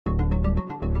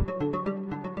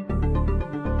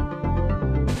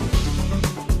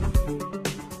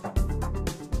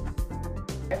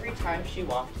time she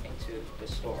walked into the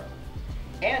store.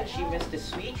 And she missed the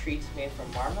sweet treats made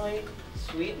from marmalade,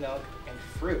 sweet milk, and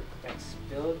fruit that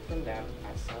spilled from them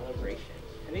at celebrations.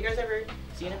 Have you guys ever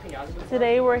seen a piñata before?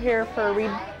 Today we're here for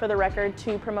Read for the Record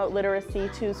to promote literacy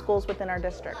to schools within our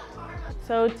district.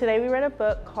 So today we read a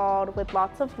book called With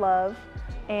Lots of Love,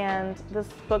 and this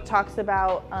book talks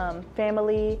about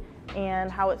family and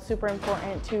how it's super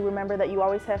important to remember that you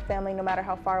always have family no matter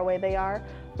how far away they are.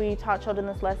 We taught children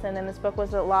this lesson, and this book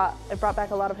was it brought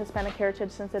back a lot of Hispanic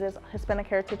heritage since it is Hispanic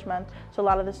Heritage Month, so a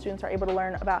lot of the students are able to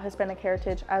learn about Hispanic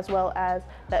heritage as well as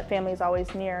that family is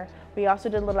always near. We also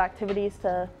did little activities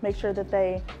to make sure that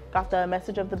they got the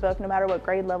message of the book no matter what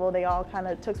grade level. They all kind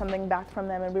of took something back from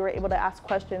them, and we were able to ask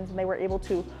questions and they were able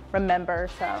to remember.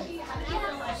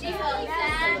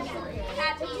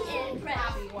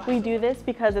 We do this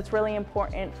because it's really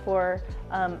important for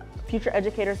future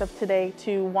educators of today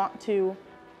to want to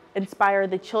inspire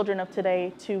the children of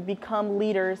today to become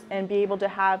leaders and be able to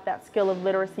have that skill of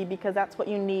literacy, because that's what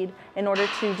you need in order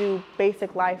to do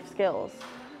basic life skills.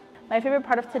 My favorite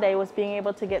part of today was being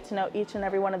able to get to know each and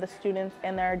every one of the students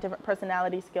and their different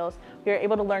personality skills. We were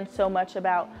able to learn so much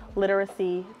about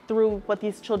literacy through what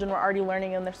these children were already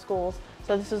learning in their schools,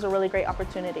 so this is a really great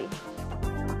opportunity.